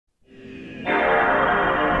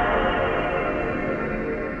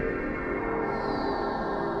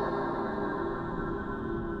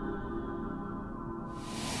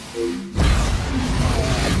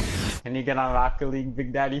me get on Rocket League,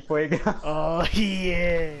 Big Daddy Fuego. Oh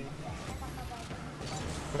yeah.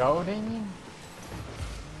 Go, Damien.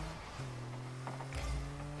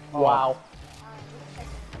 Wow.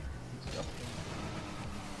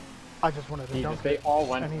 I just wanted to Jesus, dunk they it, all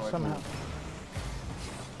went and he for it. somehow.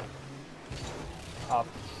 Up.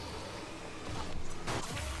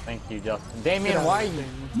 Thank you, Justin. Damien, Get out why of you? here,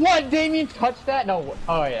 Damien. What? Damien touched that? No.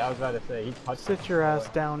 Oh yeah, I was about to say he touched. Sit your ass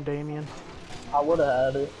down, Damien. I would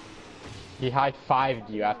have had it. He high-fived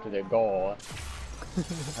you after the goal.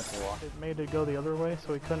 That's a lot. It made it go the other way,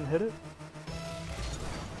 so he couldn't hit it.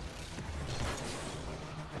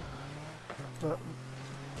 But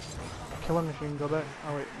killing machine, go back.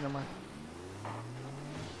 Oh wait, never mind.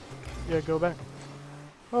 Yeah, go back.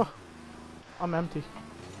 Oh, I'm empty.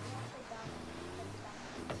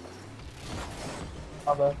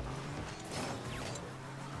 My bad.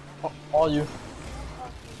 All you.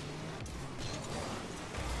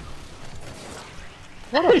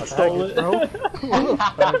 What a stole faggot, it. bro. Well, look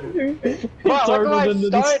where I into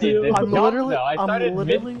the started. steal. This I'm jump, literally, though. I started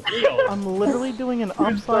mid-field. I'm literally doing an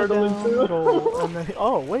upside startling down too. goal, and then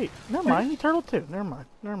oh wait, never mind, he turtled too. Never mind.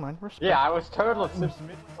 Respect. Yeah, I was turtle.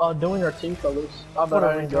 Doing our team colors. I bet What a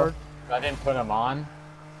I didn't go. retard. I didn't put him on.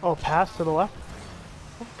 Oh, pass to the left.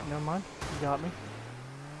 Oh, never mind, you got me.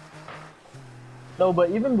 No, but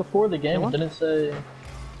even before the game, You it won? didn't say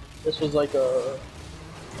this was like a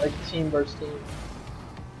team versus team.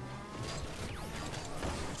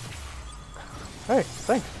 Hey,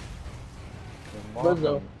 thanks.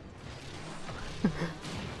 Rizzo.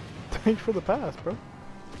 Thanks for the pass, bro.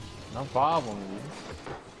 No problem, dude.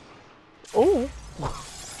 Oh.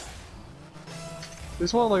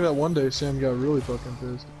 It's not like that one day Sam got really fucking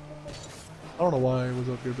pissed. I don't know why he was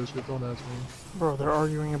up here, Biscuit. Don't ask me. Bro, they're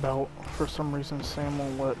arguing about, for some reason, Sam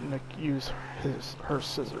won't let Nick use her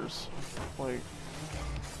scissors. Like,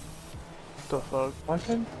 the fuck? Why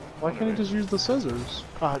can't he just use the scissors?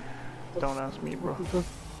 Don't ask me, bro. The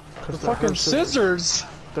Cause fucking scissors!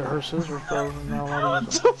 They're her scissors, bro. You're not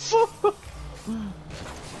allowed to use What the fuck? them.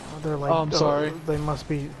 They're like, I'm sorry. They must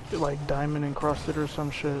be like diamond encrusted or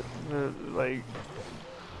some shit. They're like,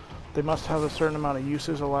 they must have a certain amount of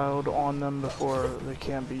uses allowed on them before they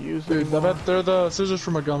can't be used Dude, I anymore. bet they're the scissors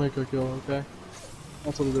from a gummy kill, okay?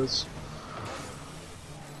 That's what it is.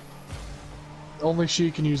 Only she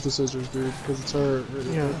can use the scissors, dude, because it's her.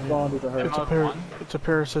 It's bonded to her. It's a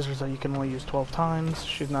pair of scissors that you can only use 12 times.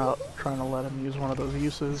 She's not trying to let him use one of those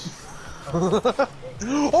uses.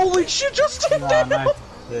 Holy shit, just did that! Nice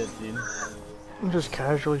shit, dude. I'm just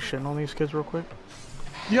casually shitting on these kids real quick.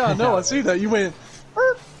 Yeah, no, I see that. You went.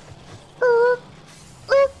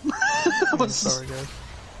 Sorry, guys.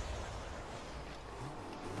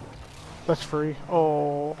 That's free.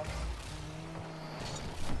 Oh.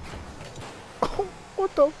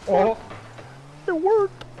 What the fuck? Oh. It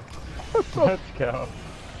worked. Let's go.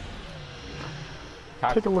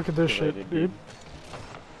 Take a look at this shit, Calculated, dude.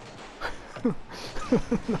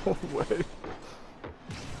 No way.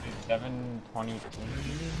 722.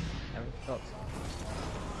 Never felt so.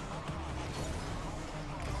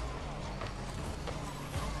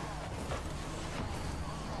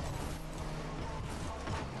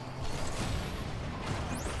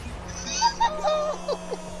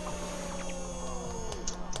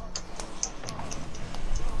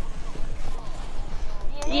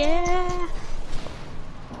 Yeah.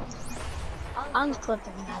 I'm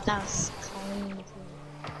clipping that. That was crazy.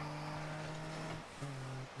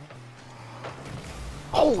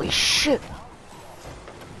 Holy shit!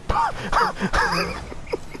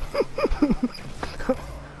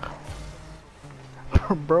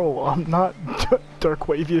 Bro, I'm not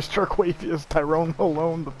Darkwavius Tyrone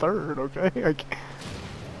Malone the Third, okay? I can't.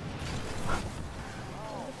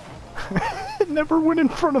 It never went in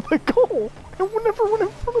front of the goal. It never went in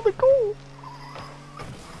front of the goal.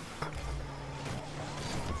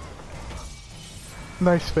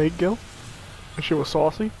 Nice fake, Gil. That shit was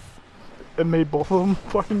saucy. It made both of them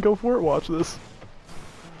fucking go for it. Watch this.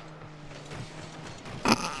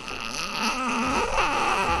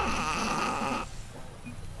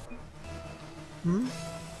 Hmm?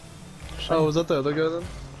 Oh, was that the other guy then?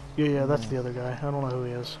 Yeah, that's the other guy. I don't know who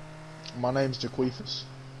he is. My name's Jaquephus.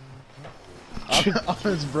 I'm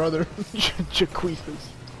his brother. Jaquephus.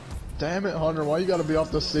 Damn it, Hunter, why you gotta be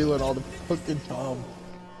off the ceiling all the fucking time?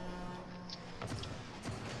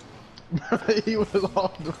 He was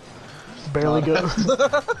on the... Barely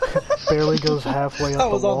goes halfway up I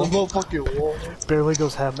was the wall. on the motherfucking wall. Barely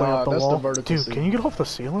goes halfway Nah, up the that's the wall. vertical Dude, seat. can you get off the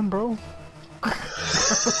ceiling, bro?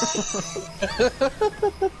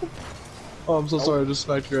 Oh, I'm so sorry, I just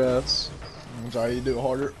smacked your ass. I'm sorry, you do it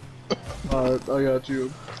harder. Alright, I got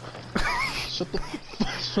you.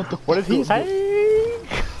 Shut the What did he fuck up. say?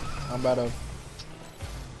 I'm about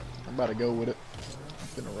to go with it.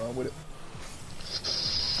 I'm gonna run with it.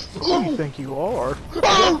 Who do you think you are?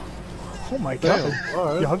 Oh my god. Damn,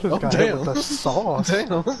 alright. Y'all just got hit with the sauce.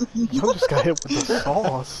 Damn. Y'all just got hit with the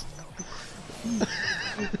sauce.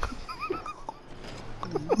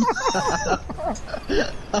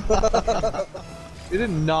 It did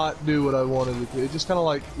not do what I wanted it to. It just kind of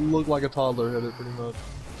like looked like a toddler hit it pretty much.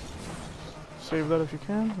 Save that if you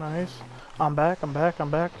can. Nice. I'm back.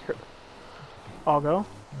 Here. I'll go.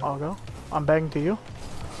 I'm banging to you.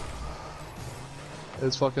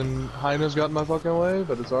 His fucking highness got in my fucking way,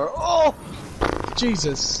 but it's alright. Oh!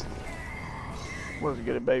 Jesus! Let's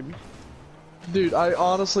get it, baby. Dude, I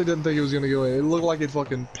honestly didn't think it was gonna go in. It looked like it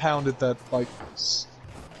fucking pounded that, like,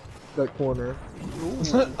 that corner.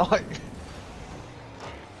 Like...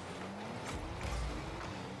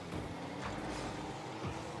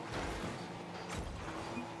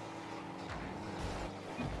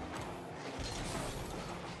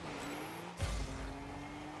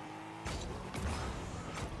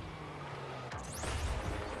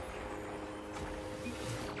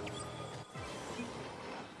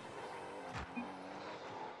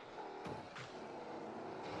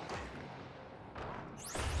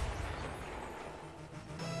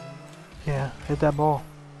 Yeah, hit that ball.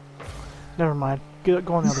 Never mind. Go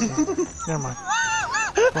on the other team. Never mind.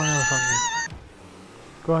 Go on the other fucking team.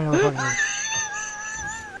 Go on the other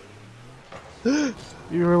fucking team.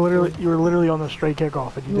 You were literally on the straight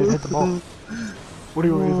kickoff and you didn't hit the ball. What do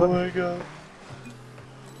you Oh my god.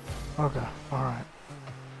 Okay, alright.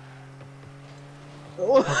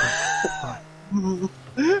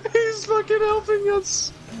 He's fucking helping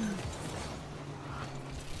us!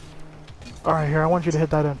 Alright, here, I want you to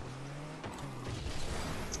hit that in.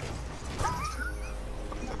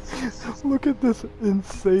 Look at this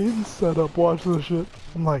insane setup. Watch this shit.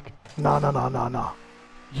 I'm like, nah.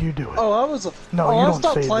 You do it. Oh, I was. No, oh, you I don't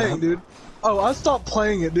stopped say playing, that. dude. Oh, I stopped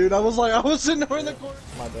playing it, dude. I was like, I was sitting there in the corner.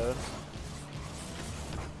 My bad.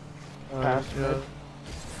 Pass, yeah.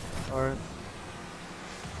 Alright.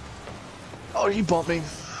 Oh, he bumped me.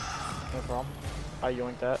 No problem. I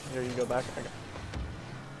yoinked that. Here, you go back.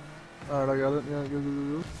 Alright, I got it. Yeah,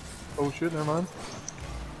 go. Oh shit, never mind.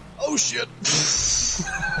 Oh shit!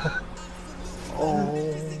 Oh.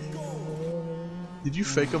 Did you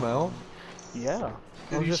fake him out? Yeah.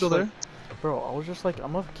 I Are was you just still like, there? Bro, I was just like,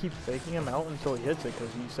 I'm gonna keep faking him out until he hits it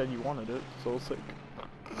because you said you wanted it. So it's like.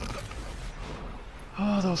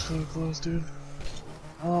 Oh, that was really close, dude.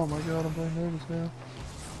 Oh my god, I'm playing nervous now.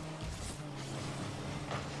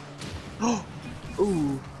 Oh!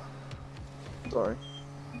 Ooh. Sorry.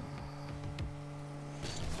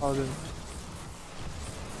 Oh, I didn't.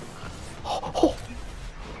 Oh,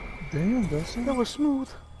 Damn, Dustin. that was smooth.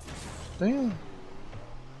 Damn.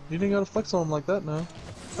 You didn't gotta flex on him like that now.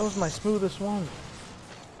 That was my smoothest one.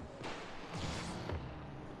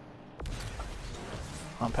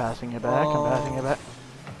 I'm passing it back. I'm passing it back.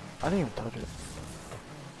 I didn't even touch it.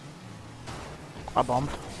 I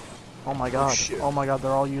bumped. Oh my god. shit. Oh my god,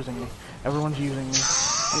 they're all using me. Everyone's using me.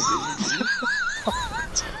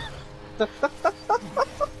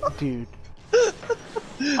 Dude.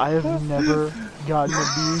 I have never gotten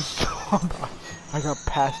abused so much. I got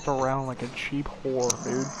passed around like a cheap whore,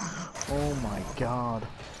 dude. Oh my god.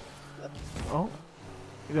 Oh.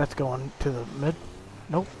 That's going to the mid.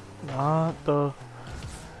 Nope. Not the...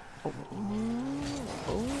 Oh.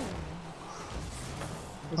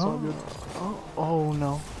 That's all good. Oh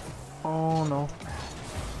no. Oh no.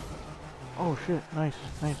 Oh shit. Nice.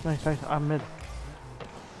 I'm mid.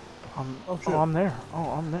 Oh, shit. I'm there.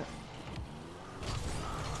 Oh, I'm there.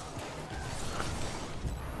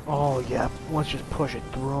 Oh yeah. Let's just push it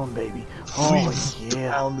through him, baby. Oh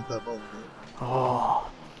yeah. Pounded that ball. Oh.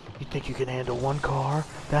 You think you can handle one car?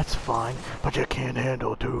 That's fine. But you can't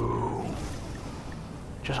handle two.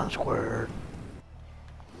 Just unsquared.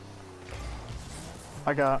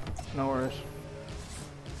 I got no worries.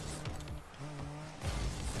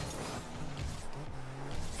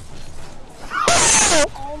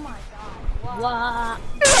 Oh my god. What?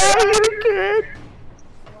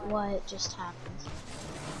 What just happened?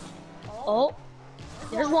 Oh,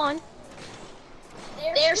 there's one.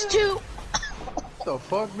 There's two. What the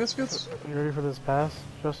fuck, biscuits? You ready for this pass,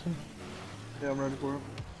 Justin? Yeah, I'm ready for it.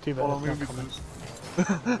 Too bad Hold on, it's we not can coming. get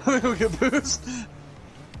boost. We can get boost.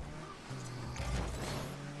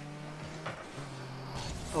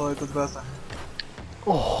 Oh, wait, that's the best.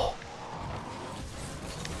 Oh.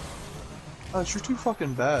 You're too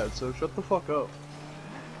fucking bad, so shut the fuck up.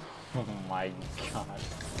 Oh my god.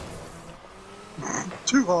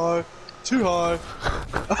 Too high. Too high.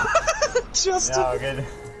 Justin!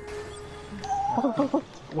 No, good.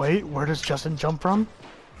 Wait, where does Justin jump from?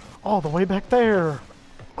 All the way back there.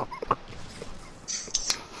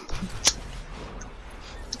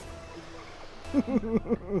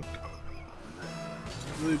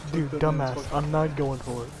 Dude, dumbass, I'm not going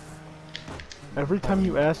for it. Every time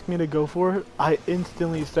you ask me to go for it, I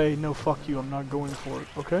instantly say, no, fuck you, I'm not going for it,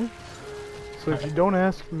 okay? So if you don't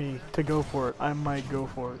ask me to go for it, I might go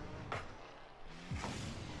for it.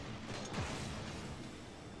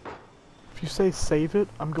 If you say save it,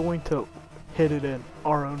 I'm going to hit it in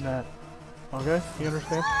our own net. Okay? You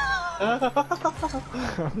understand?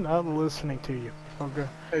 I'm not listening to you. Okay.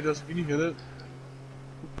 Hey, Justin, can you hit it?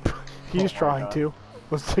 He's Oh my trying God. to.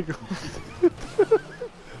 Let's take a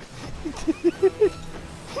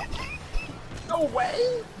No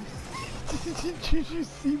way! Did you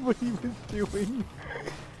see what he was doing?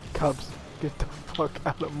 Cubs, get the fuck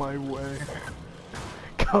out of my way.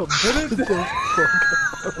 Cubs, get the fuck out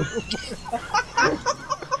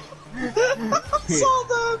I saw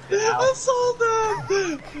that! I saw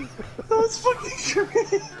that! That was fucking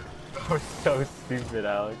great! We're so stupid,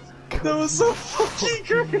 Alex. That was so fucking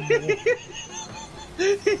great!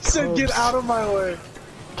 He said, get out of my way!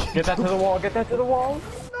 Get that to the wall, get that to the wall!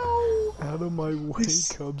 No! out of my way,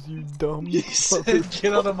 Cubs, you dumb He said,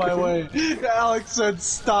 get out of my way. Alex said,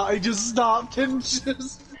 stop. He just stopped and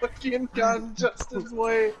just fucking got in Justin's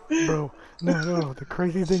way. Bro, no, the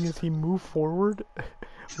crazy thing is he moved forward,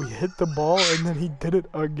 we hit the ball, and then he did it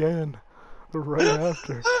again. Right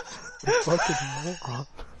after. The fucking moron.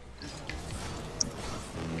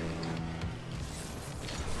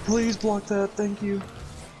 Please block that, thank you.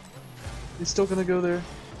 He's still gonna go there.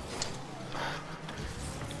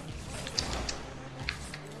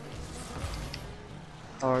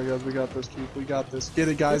 Alright guys, we got this, Keith. We got this. Get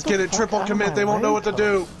it, guys. Get the Get it. fuck Triple out of commit. my They won't know way, what to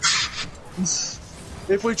do.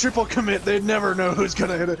 If we triple commit, they'd never know who's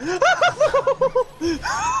gonna hit it.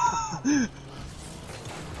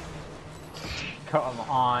 Come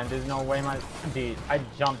on, there's no way my dude. I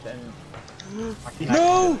jumped and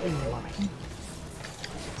No! Easy money.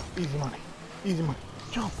 Easy money. Easy money.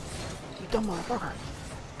 Jump. You dumb motherfucker.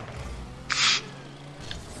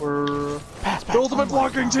 We're Pass back. the ultimate Oh my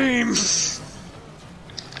blocking God. team.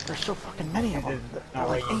 There's so fucking many of them. There's They're no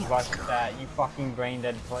way like you ants. watched that, you fucking brain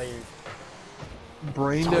dead players.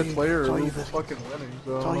 Brain It's all dead you- player. it's all you We're biscuits. fucking winning.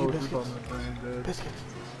 So It's I all don't you know what you're biscuits. talking about. Brain dead. Biscuits.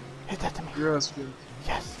 Hit that to me. You're asking.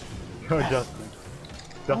 Yes. Go, Yes. Justin.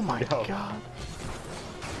 Oh my go. God.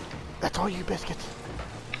 That's all you biscuits.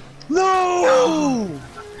 No!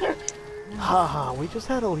 Haha, we just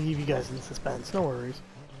had to leave you guys in suspense. No worries.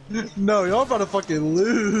 No, y'all about to fucking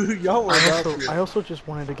lose. Y'all were about to. I also just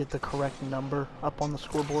wanted to get the correct number up on the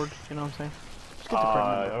scoreboard. You know what I'm saying? Just get the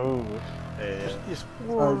correct number. Oh, yeah. Just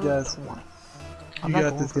Alright, guys. 420. You I'm not got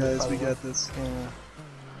going this, for it, guys. by We the way. got this. Yeah.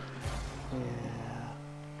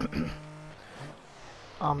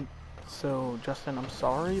 So Justin, I'm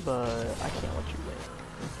sorry, but I can't let you win.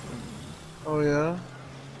 Oh yeah.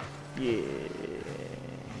 Yeah.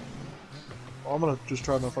 I'm gonna just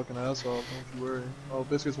try my fucking ass off. Don't you worry. Oh,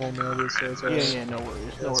 biscuits won't know this, so it's Yeah, alright. yeah, no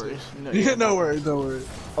worries, no Yes, worries. No, Yeah, no worries, no worries.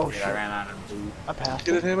 Oh Dude, shit, I ran out of food. I passed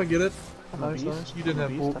Get it, it. Hammer, get it. I'm a Nice, beast. nice. You didn't I'm a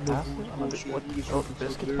have beast. bull- I passed no it. I'm a bullshit. beast. What? You just Oh, fucking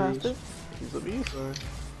Biscuits hilarious. passed it. He's a beast. Sorry.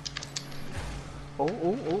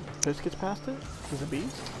 Oh, Biscuits passed it. He's a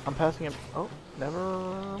beast. I'm passing him. Oh, never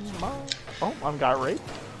mind. Oh, I'm got raped.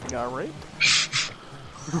 Got raped.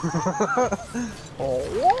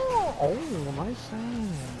 Oh, nice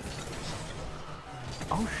save.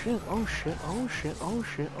 Oh shit, oh shit, oh shit, oh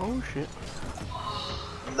shit, oh shit.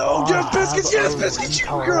 No, yes, I biscuits, have yes, a biscuits, you're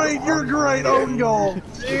retard great, you're on great, my own goal.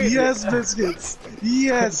 Yes, biscuits.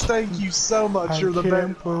 Yes, thank you so much, you're the I best.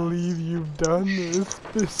 can't believe you've done this,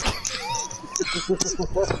 Biscuits.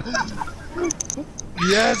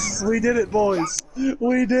 Yes, we did it, boys.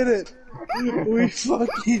 We did it. We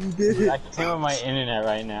fucking did I it. can't with my internet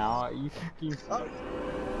right now. You fucking.